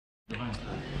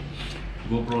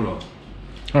GoPro lo.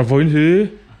 Voin hi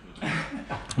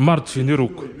Martin ni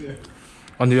ruk.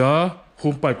 Ania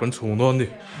home pipe kan chung non ni.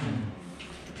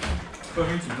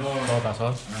 Lo ta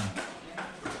son.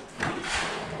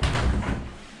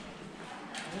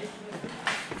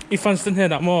 I fan sen he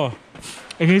nak mo.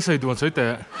 Anh ấy xây đuổi xây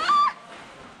tệ.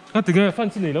 Nó từ cái fan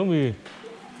trên này đâu mi.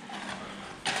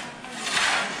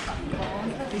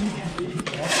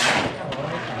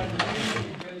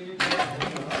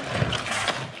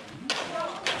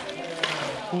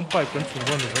 Home pipe kan chung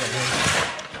non ni các bạn.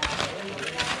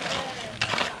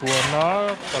 Hùa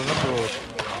nó còn lắm rồi.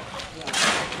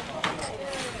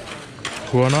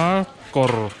 Hùa nó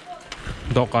cor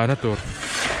đọc cái nó rồi.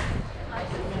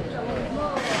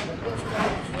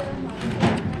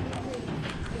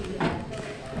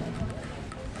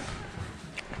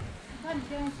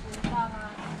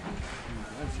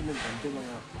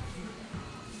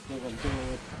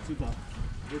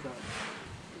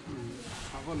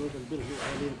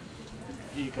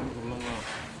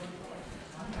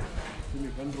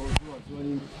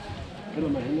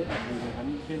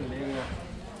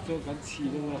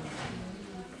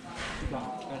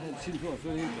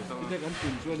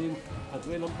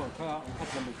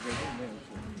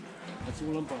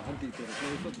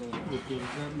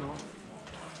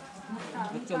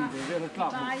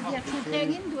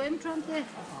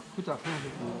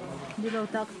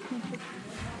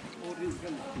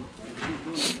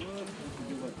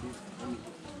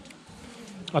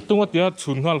 Tung tia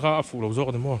chun ngal kha phụ lâu rồi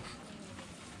đấy mo.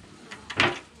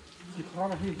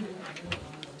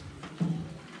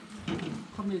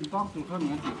 Không nên bóc từ không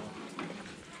nữa.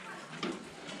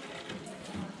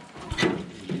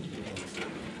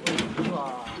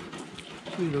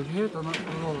 Tùy được hết nó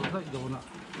dậy rồi nè.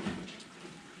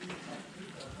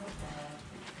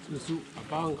 Sự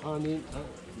bang khan ní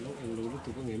nó anh lối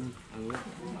tụi con em anh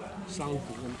sang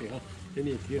tụi con tiền thế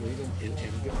này thì lấy con em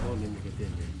biết con nên cái tiền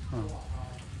này.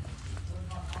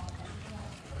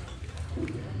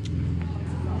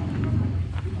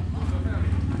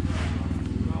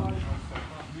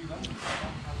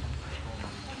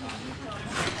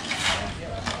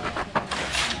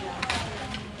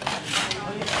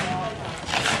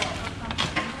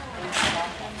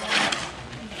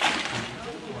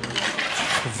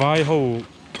 Vai hầu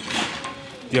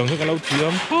tiếng hơi cái lâu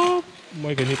chiếm húp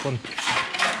mấy cái này con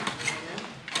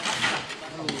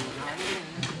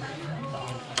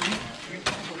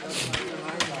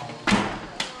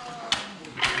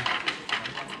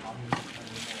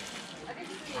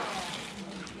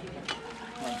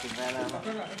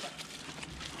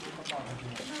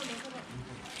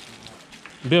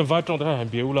biết vai trong đó hành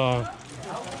biểu là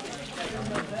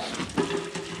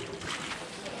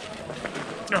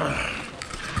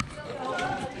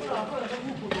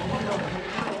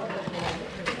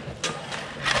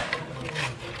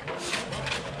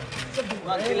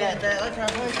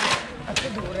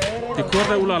thì cua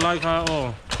tay ula lai kha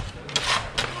o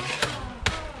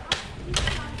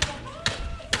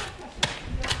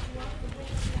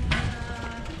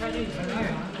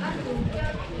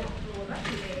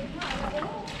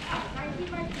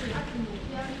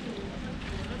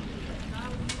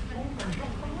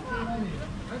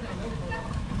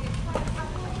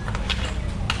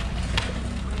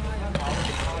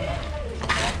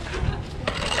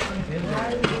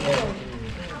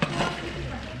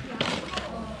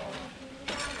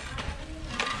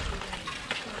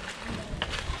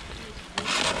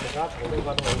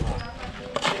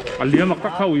Alia mặc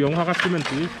các khâu giống các cement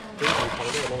tí.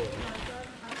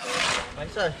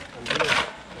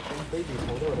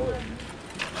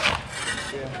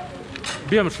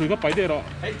 Biar masuk ke pai deh ro.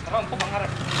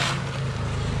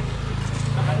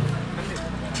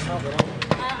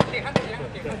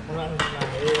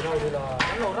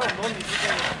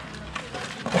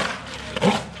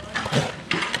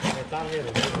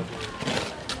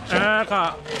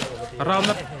 Kak, ram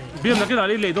nak biar nak kita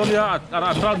lili don ya,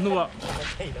 ram nua.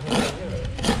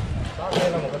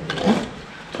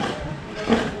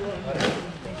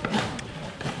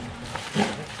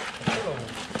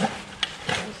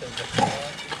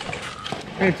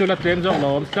 Chỗ là trên dòng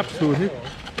nó sắp xuống hết.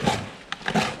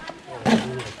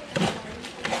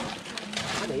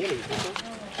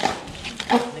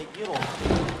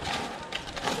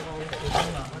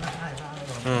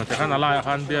 Chắc chắn là lại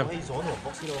hắn biếm.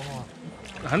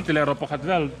 Hắn chỉ là robot khát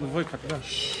ra, với khát ra.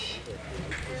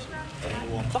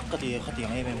 Tất cả thì khát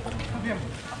tiếng em không.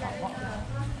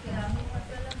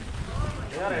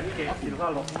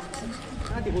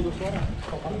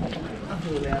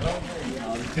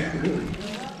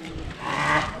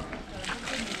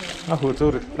 Hụt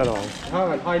rồi, ta đó.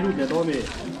 Hai lúc này tôi mày.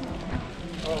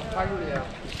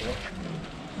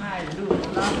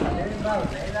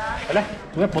 đây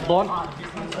chúng em một đón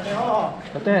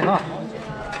có tê ha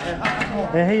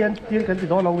để hay anh tiên cái gì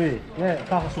đó lâu gì nghe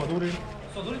tao sửa đu đi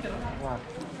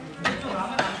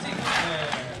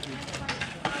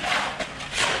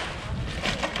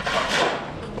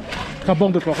Khá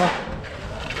bông được rồi không?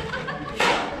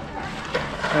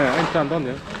 Anh chăn đó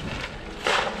nữa.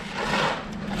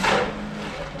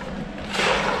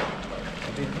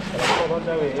 con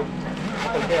ra về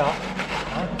cái kia hả?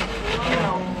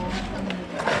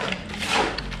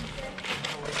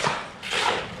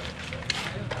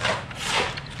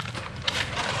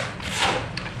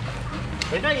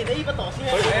 Vậy đây đấy bắt tổ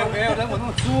xe. Em đang muốn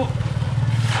một chút.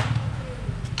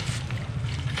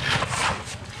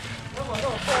 Nó còn nó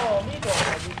to mi to,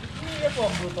 mi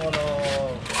còn bự to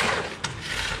rồi.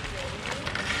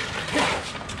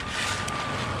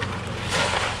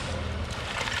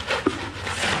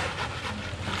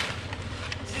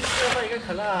 cái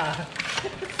khẩn là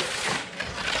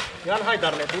ngăn hai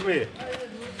đợt lại bút về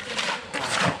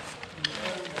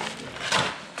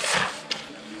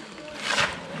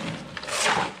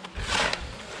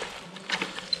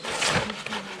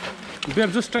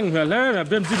Biar just strength về lẽ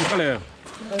biar gì cái lẽ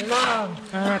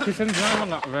thì sen ra mà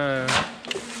ngạ về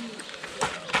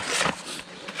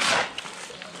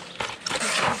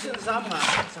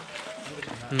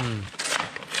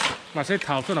mà sẽ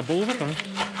thảo cho là bố hết rồi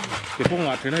để bông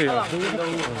ngạ thế này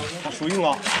à suối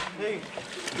ngọt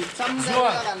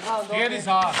nghe đi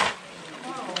sao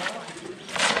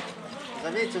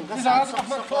đi sao các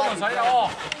bạn thua là sao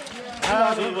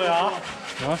đâu đi rồi hả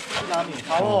đó làm gì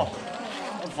tháo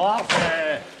vác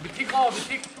về bị thích không bị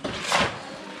thích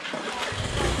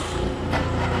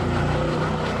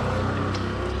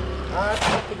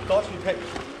có gì thế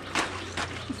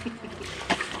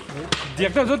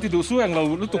Diệp ra rất thì đủ xuôi hàng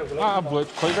lầu lúc tục buổi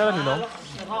khói ra thì nó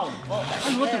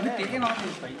anh muốn tự biết cái nó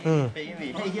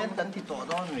bị hay hiến tấn thì tổ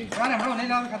đó rồi ra làm đâu đây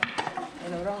đâu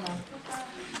đâu đâu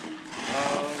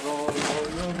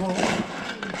nào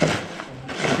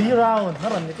đi ra nó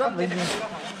làm gì rất lên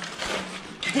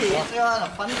thì cho là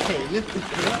phấn thể lên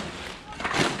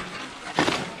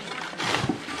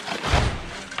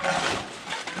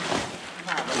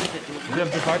Diệp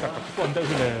tôi phải đặt các con đây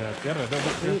thì là cái này đâu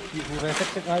cái vụ này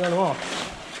chắc ai ra đúng không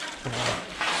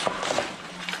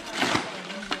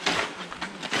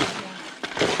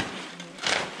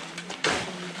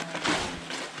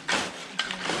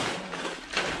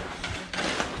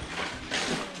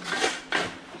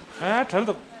thấy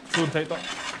được xuân thấy đó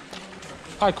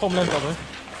ai không lên rồi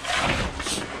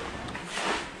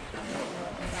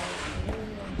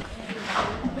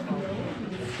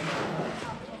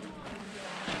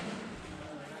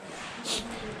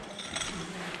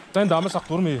tên đó mới sặc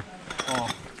túi mì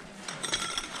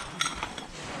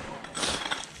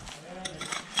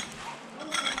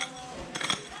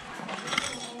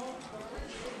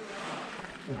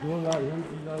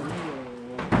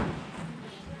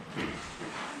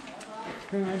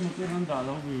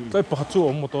Tôi bỏ chỗ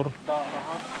ông motor.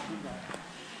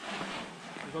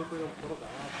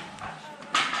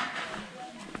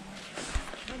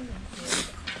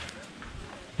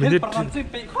 Mình đi.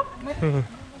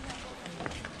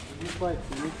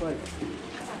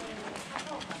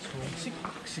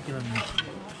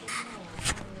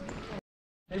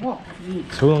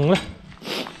 xuống đấy.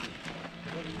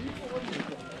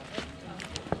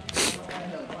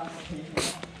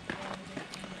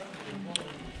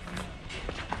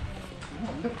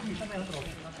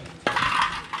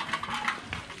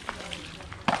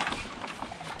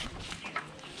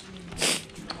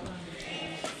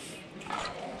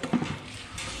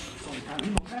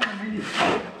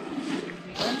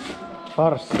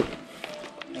 Fars.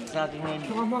 sao thì nghe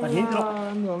Anh nhìn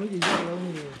được. cái gì vậy đâu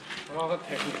nhỉ cái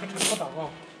thẻ có đọc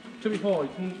không? Chứ bị hỏi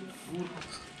không.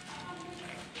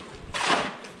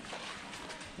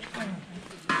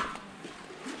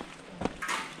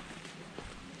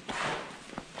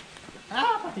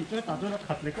 Thì tôi tạo cho nó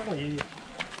thật lấy các gì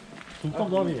chúng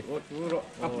không đó gì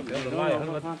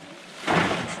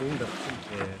xuống được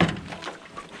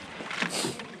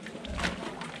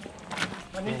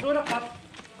mình tôi đã cắt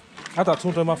ta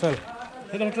xuống rồi mà phải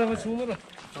thế đang chơi với xuống nữa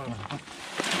rồi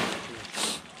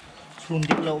xuống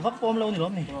đi lâu vấp bom lâu nữa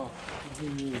này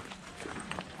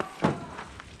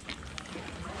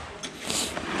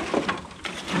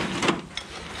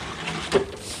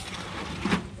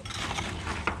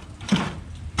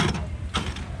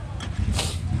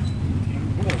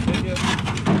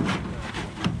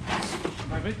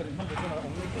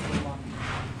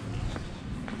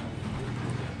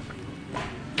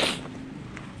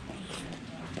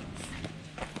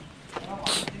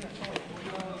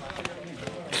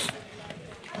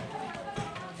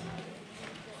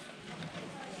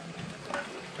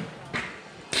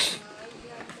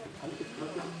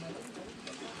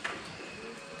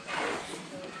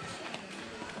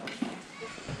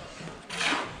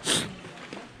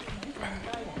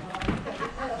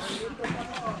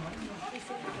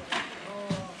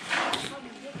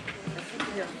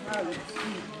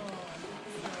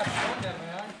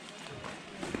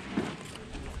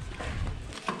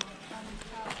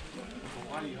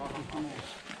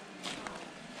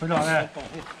佢落嘅，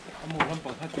我冇咁薄，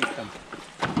太接近。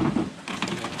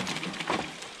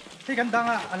ที่กันดัง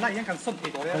อ่ะอะไรยังกันส้มอี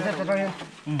กตัวเลยใช่ใช่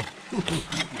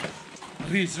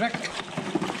รีสเร็ก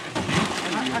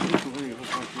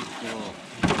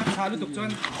ชาลูกตุกจน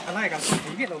อะไรกันส้ม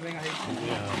อีกเราไม่ไง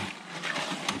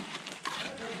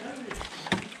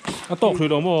아, 또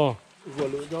그래 뭐.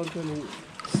 이걸로 저한테는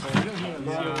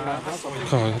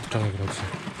가, 그렇지.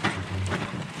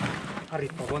 아리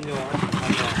버건요.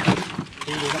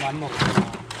 이거 많이 먹어.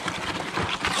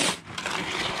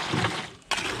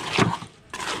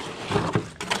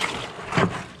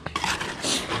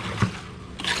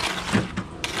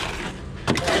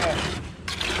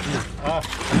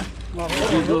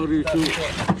 이거를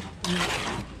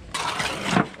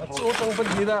조금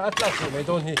번지다 아따스 왜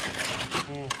돈이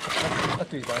아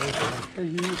对吧？这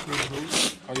衣服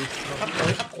可以。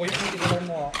我一听这个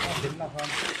么，人那哈，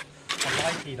拉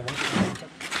起的，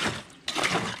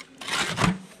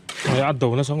 Ay,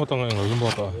 adaw na saan ko tanga ngayon mo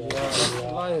to.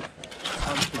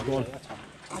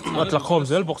 At lakom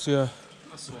sa box ya.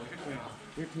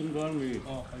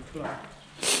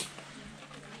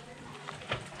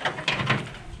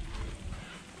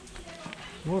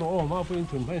 뭐로 마 보인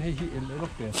tumpai hay hi el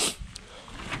lok te.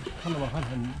 Kan wa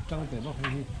han chang te lok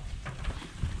hay hi.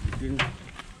 Tin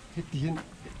hết tiền.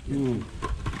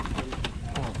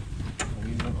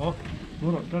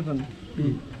 뭐로 저전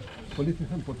이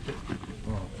politician pot.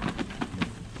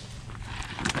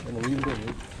 Nó im rồi.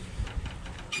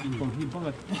 Còn hi bao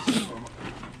giờ.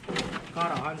 Cá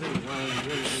đảo ăn gì mà.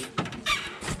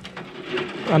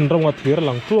 Ăn rong ngặt thiệt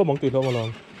lằng tua mong tiền đâu mà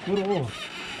lòng. 뭐로.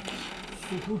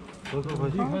 그래서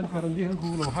다시 한 사람이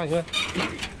한국으로 하냐?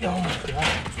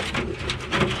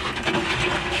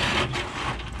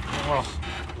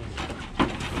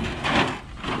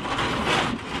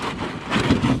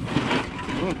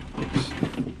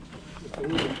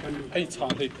 ai chả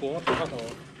thấy thua tôi khác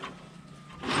rồi.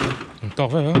 Tỏ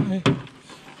vậy hả?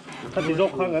他这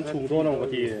种看看出多了我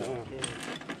的，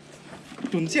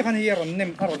 chuẩn xác hơn hier rồi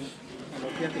nem rồi.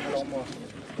 Đầu tiên thìเราmua.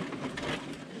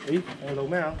 诶，老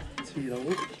咩啊？吃老，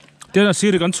 Tiếc là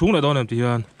xí thì gắn xuống lại đó nè thì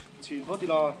anh. 吃好啲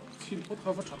啦， 친포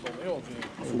타서 찾고 왜요?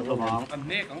 老忙。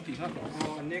 안내 강티 사.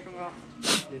 Anh ấy có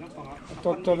để nó bằng.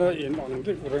 또또는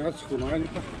옛날인데 우리가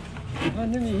수나니까.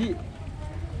 하느니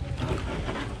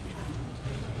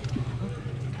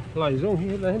lại rong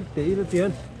hi là hết tỷ là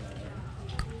tiền.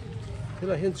 Thế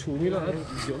là hiện chủ là hết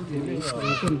giống thì bây giờ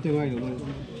cần tiêu ai rồi.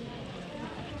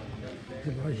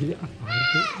 Thế là hi ăn phải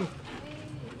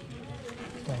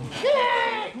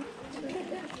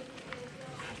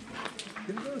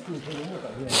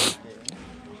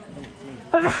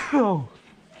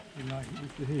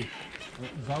thế.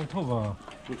 Giao thâu vào.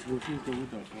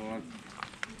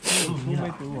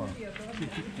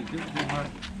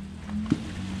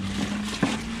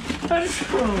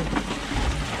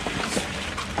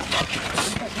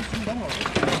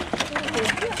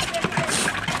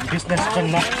 business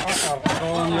chân đó.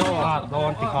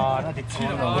 Đòn thì khó, nó thì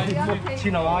chi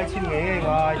nói, chi nghe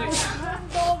ngay.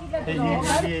 Thì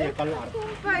cái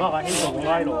bác anh cũng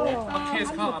ngay rồi.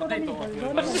 케이스 카 안 돼 있다.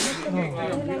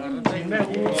 Chính mẹ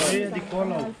ơi, đi con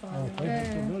rồi.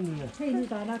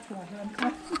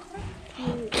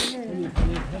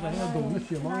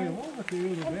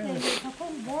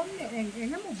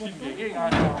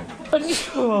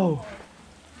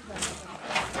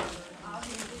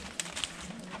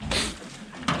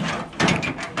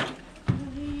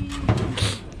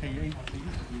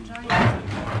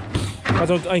 À,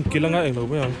 cho anh kia là ngay ảnh đâu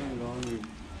mới không?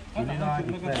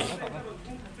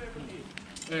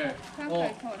 네.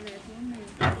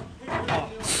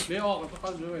 내가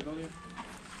똑같이 줘 이거니.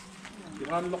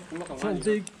 이한 럭 럭.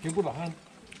 선지 개고 봐 한.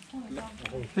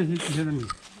 해히 기회는.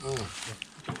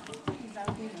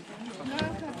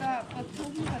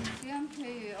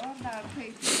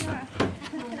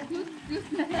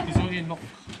 기존인 럭.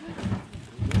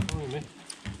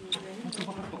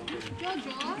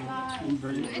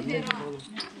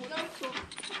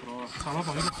 장화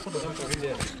방에서 커서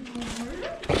저기네.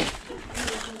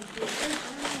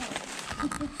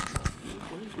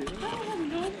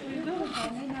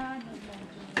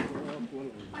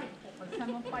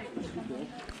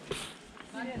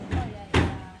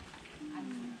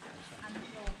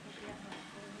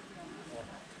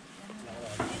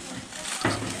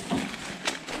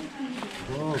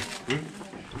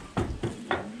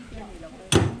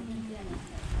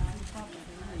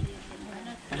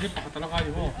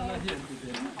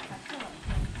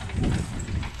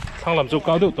 Thằng làm chỗ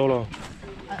cao được to rồi.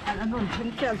 anh luôn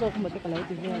không chơi rồi không được cái lấy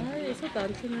thì về số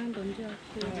tận khi nào tận chưa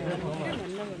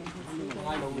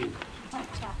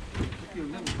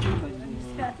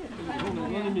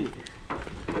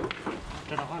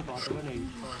cho nó hoàn toàn cái này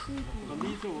còn đi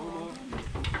chỗ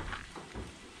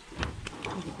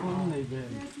con này về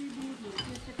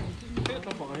thế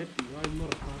tao bỏ hết tỷ ai mua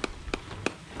được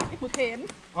một thèm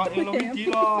em lâu tí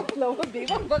lo lâu có bị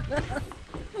không bật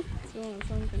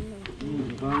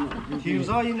thiếu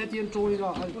ra in tiền trôi ra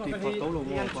thì phải tấu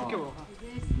lồng vào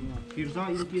thiếu ra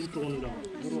in tiền trôi ra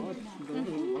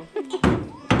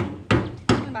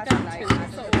bà lại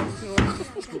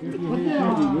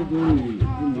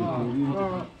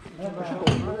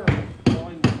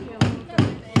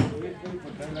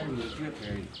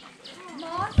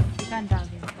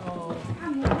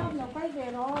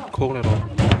khô này rồi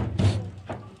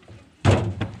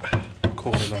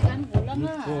khô này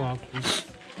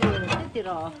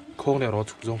rồi khô này rồi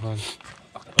chụp giống hơn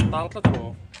tao tất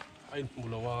rồi anh mù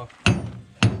lâu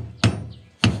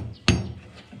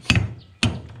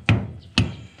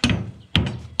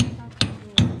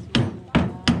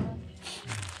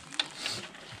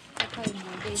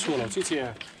错了，这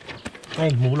些。哎，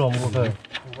冇咯冇佢。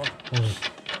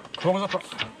空咗。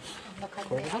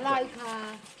lạiค่ะ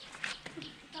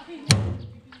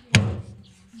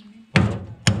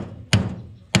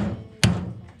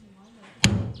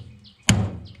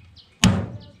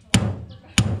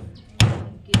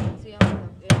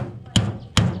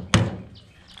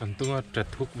กันตัวจัด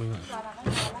ทุกมือ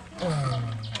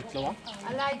อ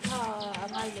ะไรค่ะอะ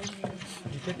ไรเลย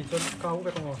ဒီချက်ဒီချက်ကောင်း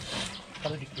ပဲတော့ကား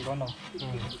ဒီကူတော့နော်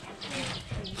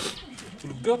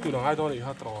เกือบอยู่หลังไอ้ตัวนี้ฮ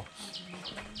ะต่อ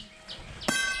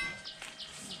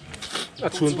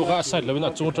ชวนพวกอาศัยแล้วเป็น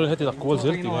จุดที่ให้ติดกับเซ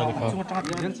ลติงานนี่ครับ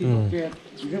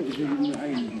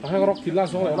ให้ก็รอกกินล่า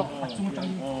สองเลยรอก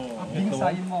บินไซ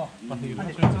น์มั้งอันนี้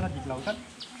เป็นจุดที่ดิเราตัด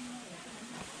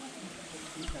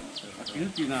กิน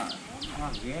จีน่ะ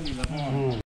เงี้ยนี่ละเขา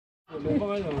เมื่อ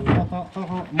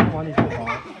วานนี้เข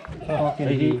ากิน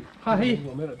ดีฮ่าฮี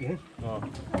ไม่ได้กิน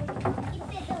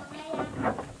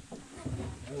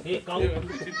นี่เก้า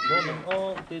โดนโอ้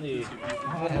ที่นี่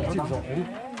จิ้มสอง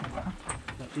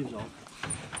จิ้มสอง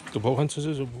就不看吃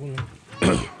就不呢。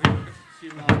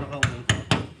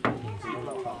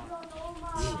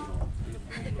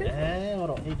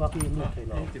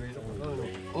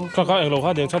ข้าเองเราข้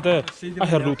าเดียงชัดแต่อา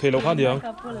เฮรูเทเราข้าเดียง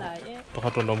ประคั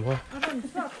บตนนมเขา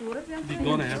ดีตั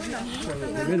วไหนครับ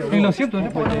เองเราเสียบตัว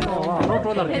นี้ปวดร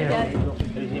ถอะไรเอง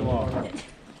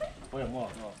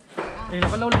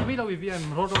เราลีบีเราบีบีเอ็ม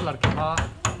รถอะไรกันฮะ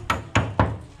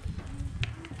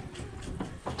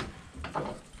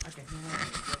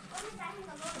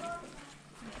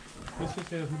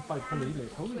SIAM HUME PIPE kan ini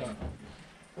tahu nggak?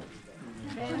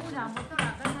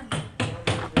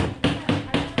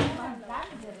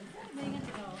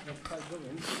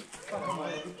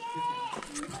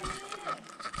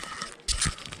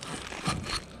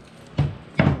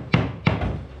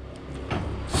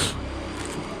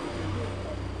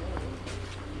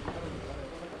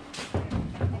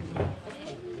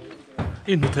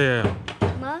 In hotel.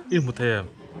 In hotel.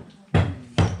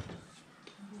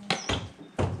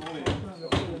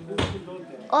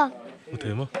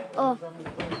 hotel mà.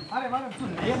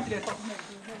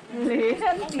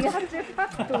 Lihat dia cepat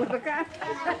turkan.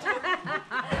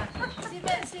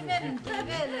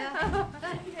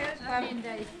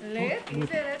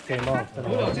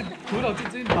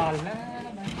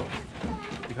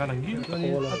 Thì khá là nghĩ.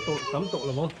 Tấm tụ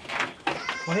là món.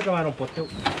 Có hết các bạn đồng bột tiêu.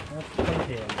 Không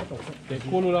thể để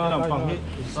cô luôn làm bằng hết.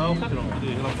 Sao cắt rồi để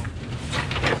làm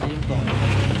bằng.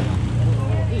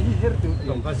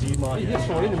 Cầm cái gì mà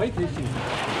sỏi này mấy cái gì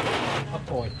ấp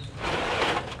còi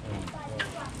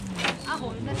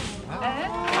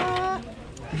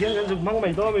hiện nhân dùng măng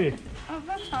mày to mày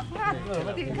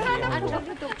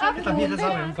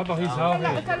các bạn sao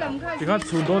thì các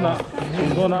chúng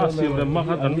tôi là xỉu để mắc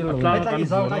ăn ăn cái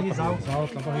sao các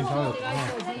bạn sao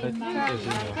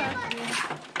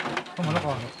không mà nó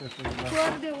còn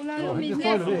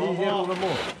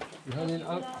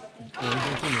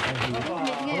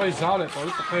cái sao này có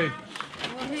cái cây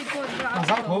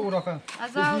sao thấu được không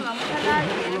Sao lắm cái này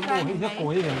nó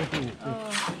cối này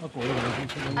nó cối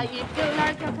à ít kêu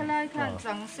lại cho cái lại khăn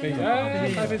trắng xinh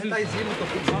tay gì một tục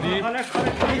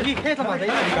đi đi hết thằng đấy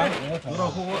là gì cả nó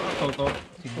không có tổ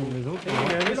chỉ cùng người giúp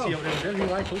cái xỉu này để đi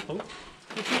lại số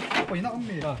quỷ nó không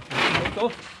mì à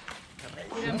tổ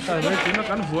tại đây chính là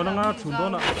cắn hùa nó ngã chúng tôi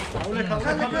nè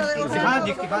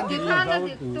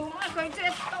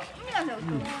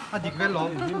à đi về lò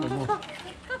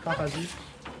ta phải gì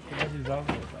sao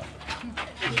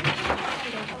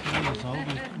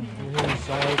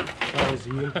Sao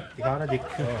gì thì khá là dịch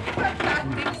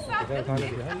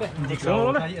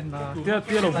số đấy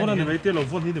tia lồng phun này mấy tia lồng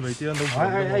phun thì mấy tia lồng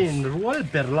phun ai rúa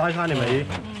bẹt lai khá này mấy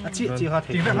chị khá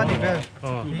thế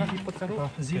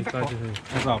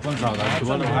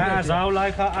giáo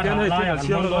lai khá cái này tia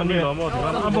chiang lo ni lo mo thì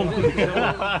nó bông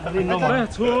thì nó đấy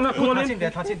xuống là cô lên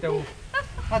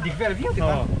他地边边地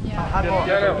方，他说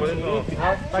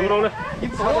，xuống đâu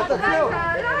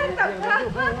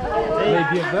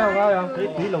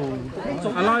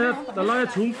đấy lai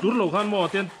chúng đút lồng khăn mo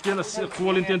tiên là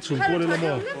cô lên tiên chúng cô lên lo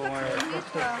mo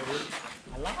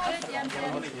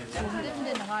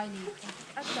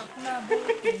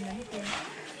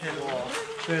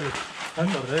anh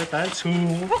rồi tại chú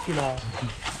cái nào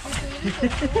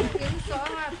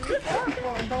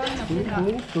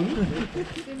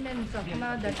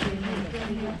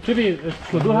cái gì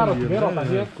của tôi hai rồi rồi tại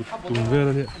sao tùng về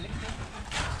rồi nhỉ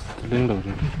lên đầu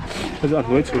rồi bây giờ ăn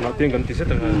với chú nó tiên gần tí sẽ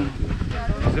từng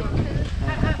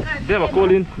để mà cô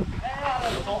lên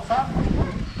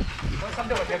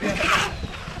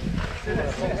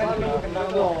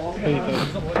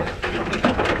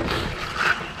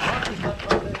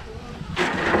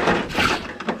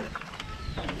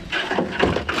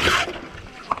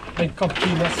Anh cầm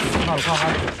kim nó hào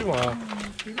hào chứ mà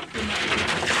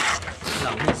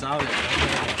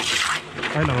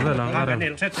ai nào rồi nào cái này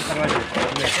sẽ tự tăng lên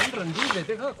人đi về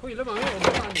thế khác khuya lắm mà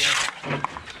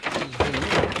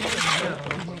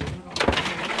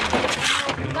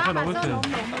cái nào cái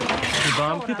củ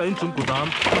đam khi ta in chúng củ đam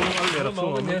không ăn để làm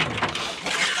xuống mà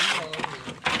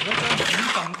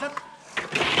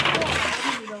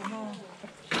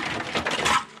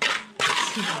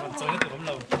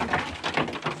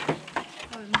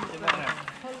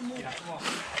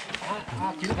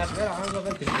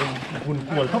buồn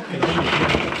cuồng thốc thì nó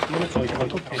trời trời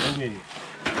thốc thì nó gì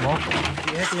nó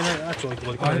cái này nó trời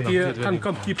trời cái kia ăn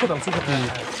cầm kim phốt đằng sau thì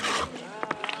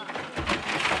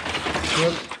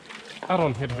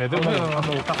Aaron hết về được rồi ăn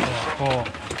đồ tắc rồi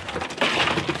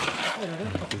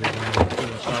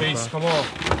face come on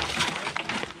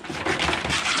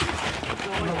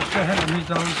cái hết mình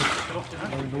đang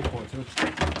đâu có chứ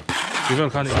chỉ cần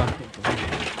khăn đi ăn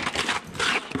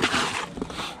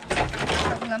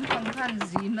ngắm phong khăn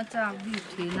gì mà chào đi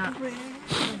thế nào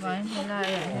vậy lại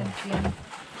hiện tiền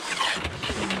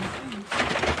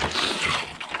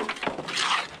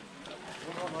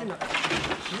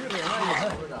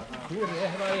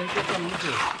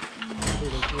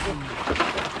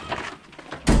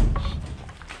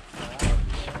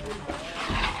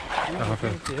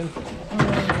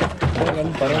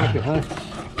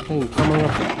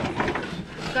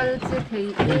cái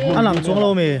gì thì anh làm xuống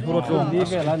lâu mì, rồi xuống. đi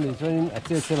về là mình chơi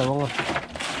là không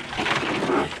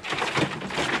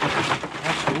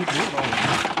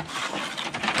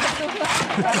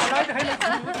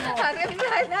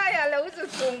cái này à lâu rồi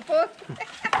xuống phốt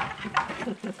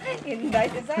nhìn đấy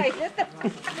thì sai hết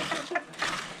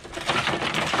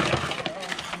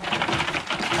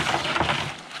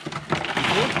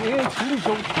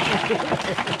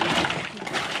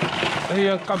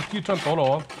đây cầm kia chân tổ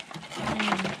lỗ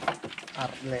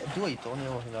Lẹ chuối tổ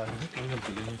nhiều rồi.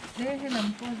 thế thì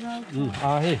làm cô dâu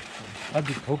à hey anh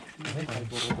đi thấu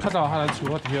하다 하나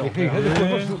주워 돼요.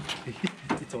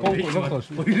 공부 이것도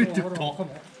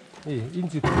이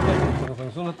인지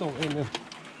동상 손에 또 있는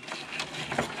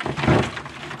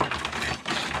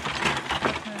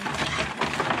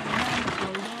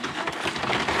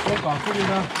또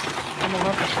가꾸리나 한번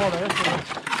갖다 꺼라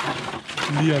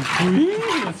리안 부이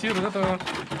치를 갖다가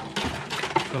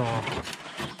그럼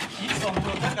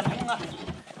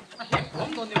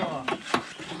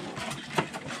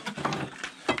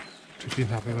주긴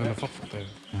하면 퍽퍽 돼요.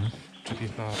 주긴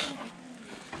하.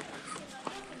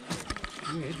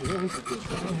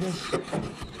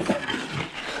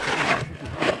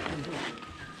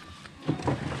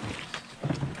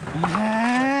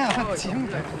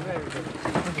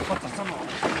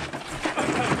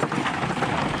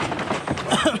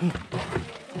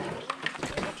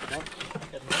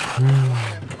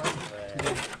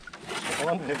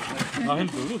 아,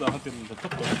 헬도 나한테는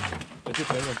턱도. 이제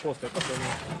내가 포스트 했거든.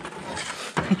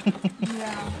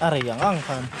 Are yang ang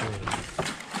kan.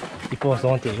 Ipo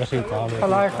son tiền cái sự cao lên.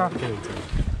 Palai ka.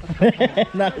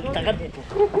 Nah, takan.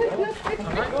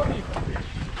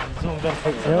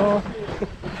 Yo.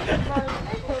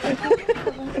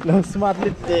 Lo smart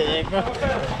litek.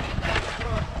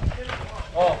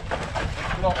 Oh.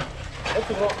 No.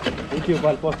 Iki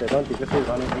wal post don tiền cái sự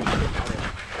cao lên.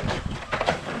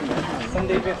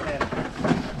 Sunday best man.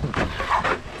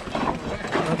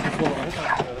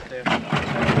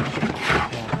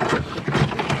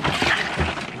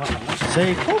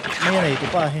 Xây khúc mấy này của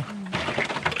ba hay.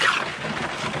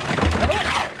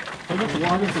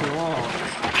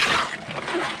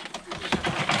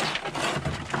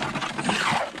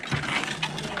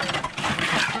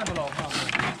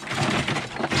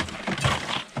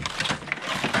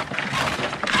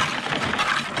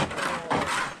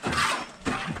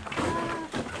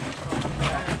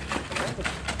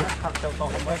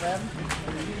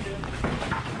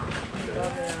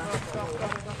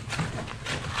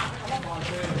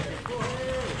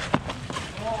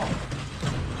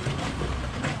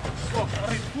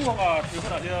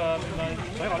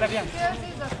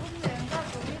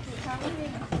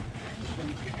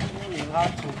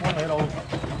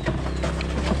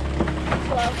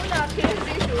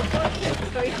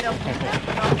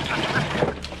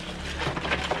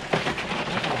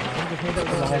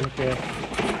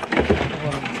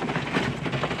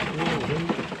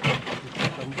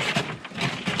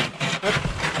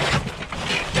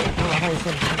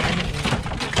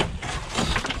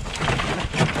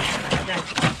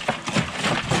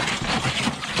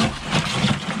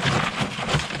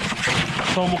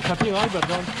 Sau một khát tiếng ai bật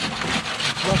con,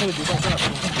 ra thôi chúng ta sẽ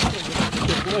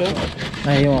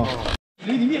Này mà.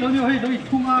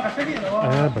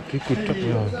 bật cái cụt tập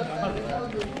rồi.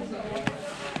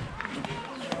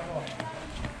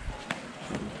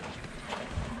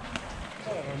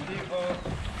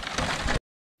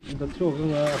 Đặt chỗ cái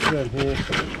chuyện thì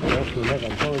nó chủ lại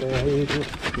cảm sau đây hay chứ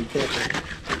cái chuyện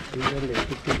thì cái này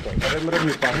cái chuyện cái mà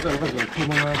bị phá cái nó là không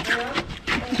mà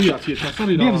Tuy là chỉ thật sự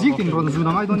là. Biết tình còn dù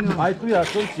nào ai đó nữa. ai tuy là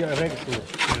cũng chỉ là cái số,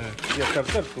 chỉ là cái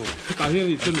số. Cái hiện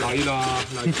thì chân lại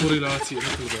thôi là chỉ là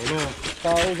từ đó nó.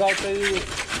 Tao giao tới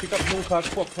pick up nông khác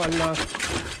quốc phần là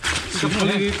Pick up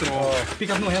đi rồi.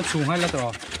 Pick up nó hay xuống hay là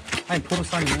rồi. Anh phô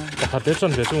san nhá. Hạt để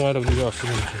chân về trong ngoài đâu đi vào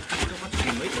xin.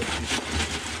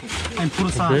 Anh phô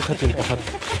san. Để khát tiếng hạt.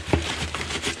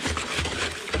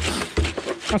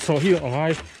 Số hiệu ở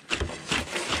ngay.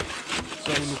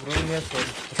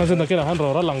 Sao chân cái là hắn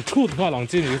rồi lằng cút hoa lằng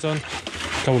chín cái chân.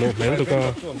 Cầu lộ lấy được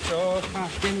cơ.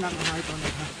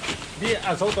 đi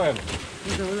à số tuổi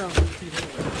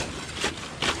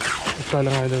Cái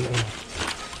là hai đơn.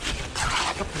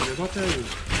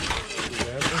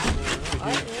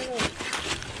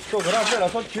 số cái đó là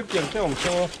số chip tiền cho ông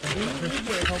số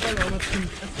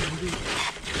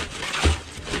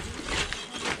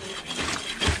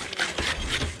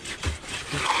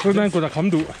Hôm nay cô đã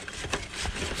khám đủ.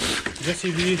 Cái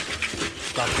CD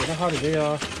đặt cái nó hai cái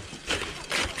à.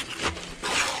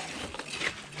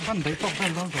 Anh thấy tóc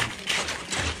anh đó rồi.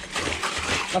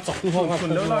 Đã chọc tu hoa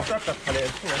phần lớn là các tập thể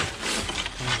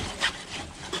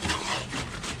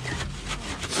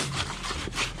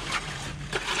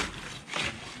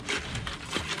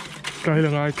cái là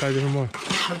ngay cái gì không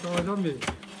Rồi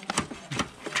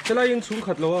cái này in xuống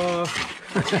khật lo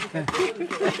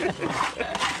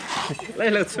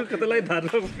lấy là xuống cái lấy thật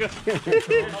không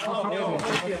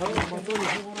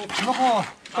nó có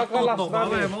các cái lát ra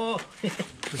này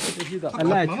anh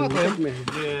lại chú mình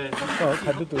có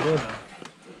thật được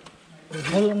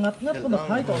rồi ngắt có được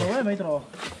hai tổ rồi mấy tổ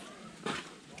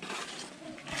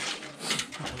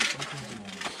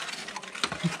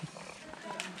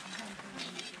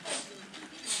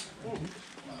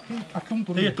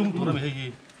thì tung tu là mình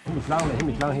gì mình lao này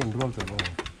mình lao hình luôn rồi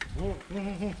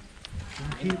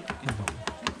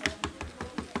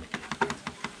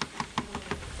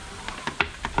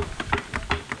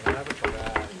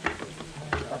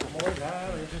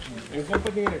em không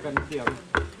có đi này cần tiền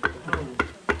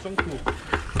trong thủ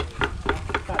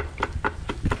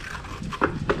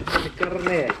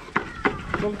carne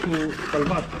trong thủ bal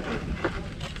mat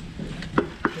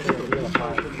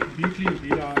Bici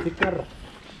dia tikar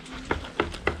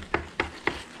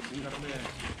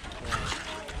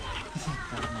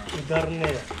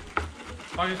carne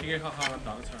ai thì ha ha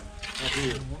đảo chân.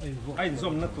 anh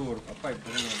zoom na tour phải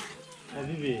phải này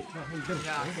vivi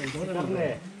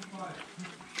carne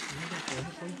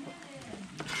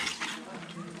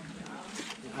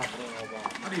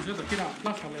Anh đi trước cái nào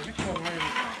lát sau này cái con hay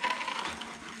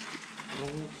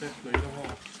Rung test lấy đó ho.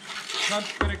 Lát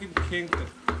cái cái khen cái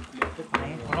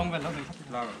không về nó thì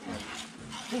là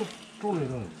tu này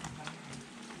rồi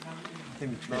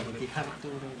thêm lao thì hát tu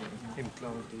thêm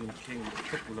lao thì khen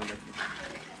cấp của nó này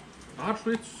art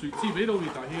rate suy chi mấy đâu đi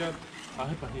tại here à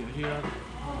hết tại here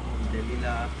để đi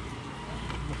là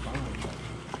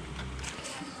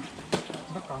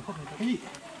nó còn có cái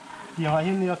nhiều hay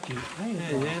nhiều kiểu thế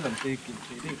làm gì kịp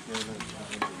đi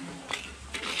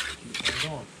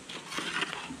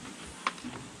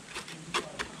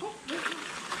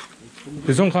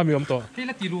thì xong khai mi ấm to cái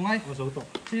là tỷ luôn ngay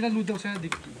thì là luôn đâu sẽ đi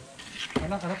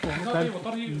nó cũng cái một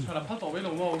tao đi phải là phát tổ với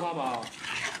lồng ngô ba bà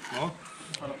nó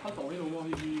phải là phát tổ với lồng ngô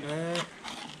thì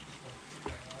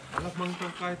nó mang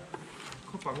trong cái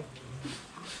khu phẳng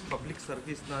public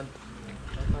service nan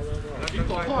đi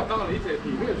tổ thoát đang là lý giải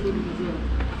thì cái chuyện gì chưa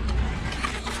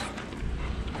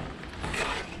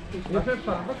nó phép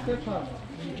phản bắt phép phản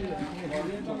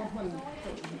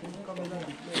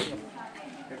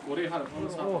của đây hẳn không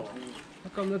sao nó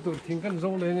cầm nó tụt thiên căn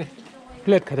rong lên này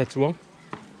plate khai chuông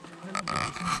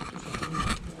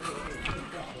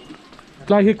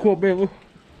lại hít khô bê vô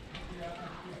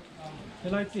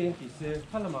cái này tiền thì xe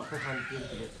phát là mà không hành tiền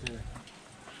thì xe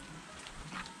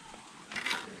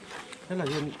thế là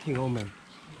dân thiên ông mình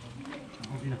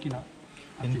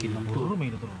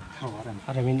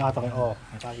ada min atang o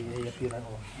ta ji e pi ran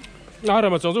o那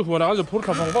嘛，就是湖南是普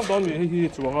卡方方当面去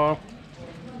做啊。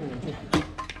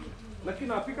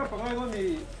 लेकिन आप ही का पंगा है नहीं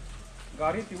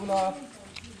गाड़ी तिबुला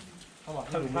हम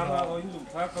थाना वो इन लोग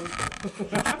था कल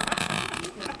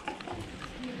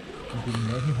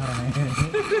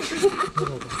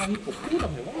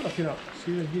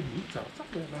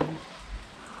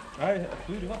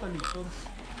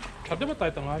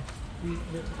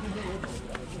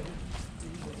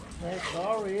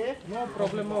sorry no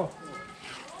problem no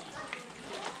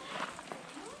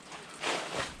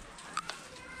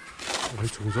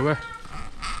重做呗。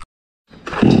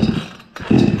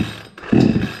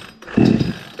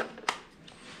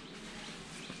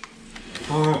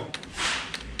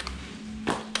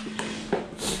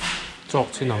作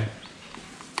先能。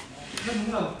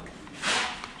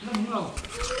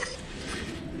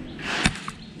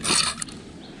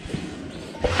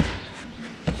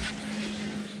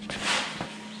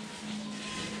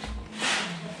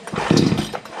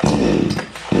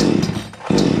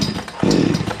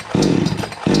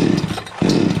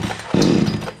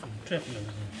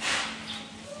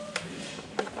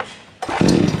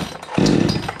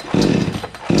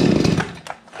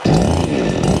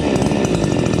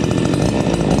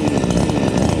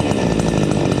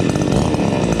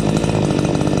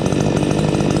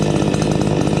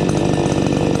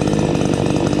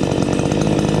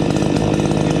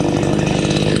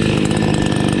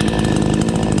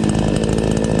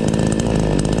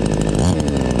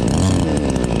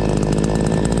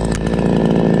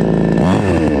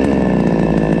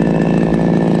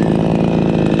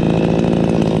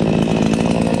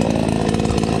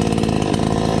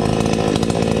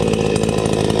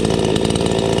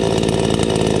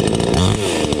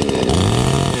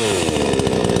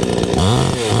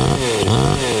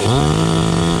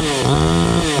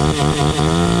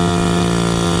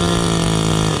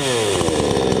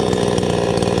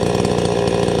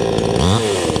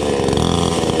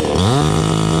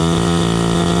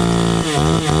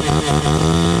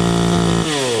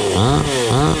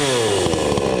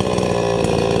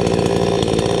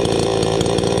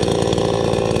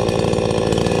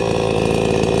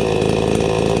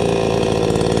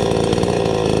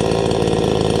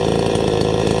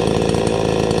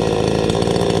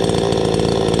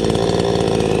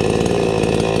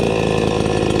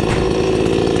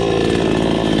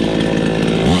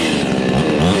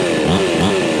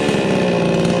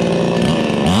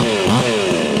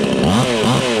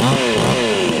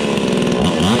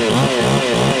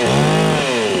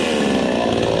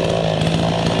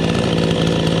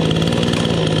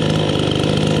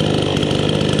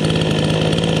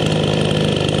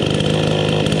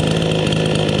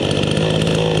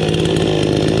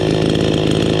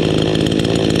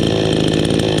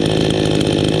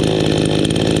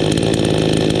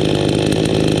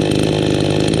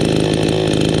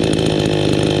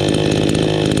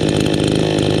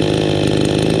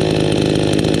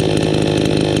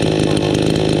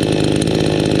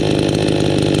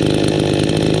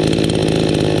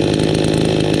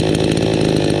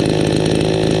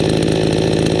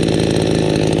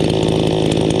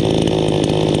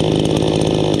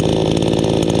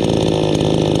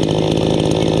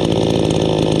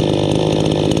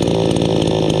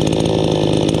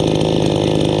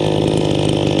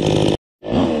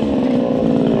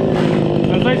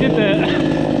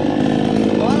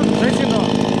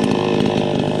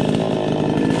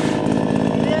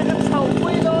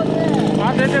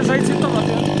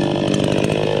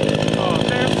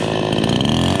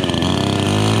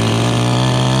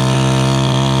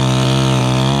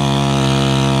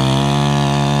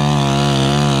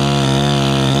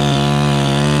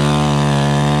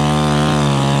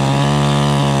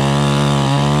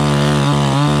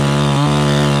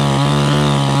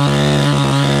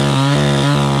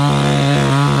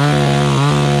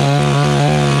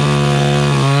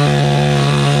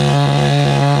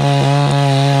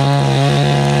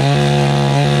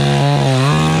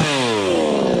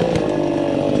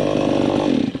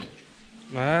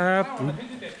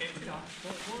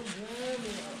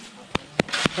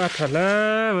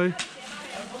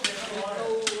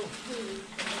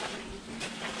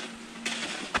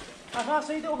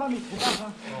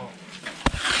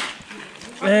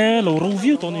ê lẩu rau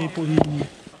viu tao này bồi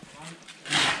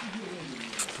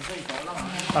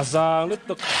à giang lúc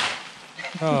tức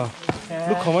à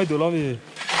lúc không ai được lắm gì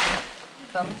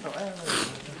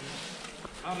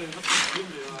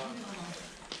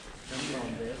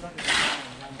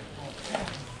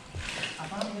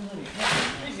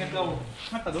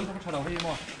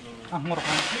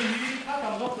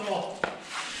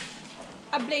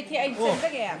update thì anh sẽ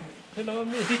cái thế nó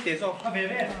mới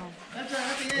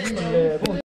Thế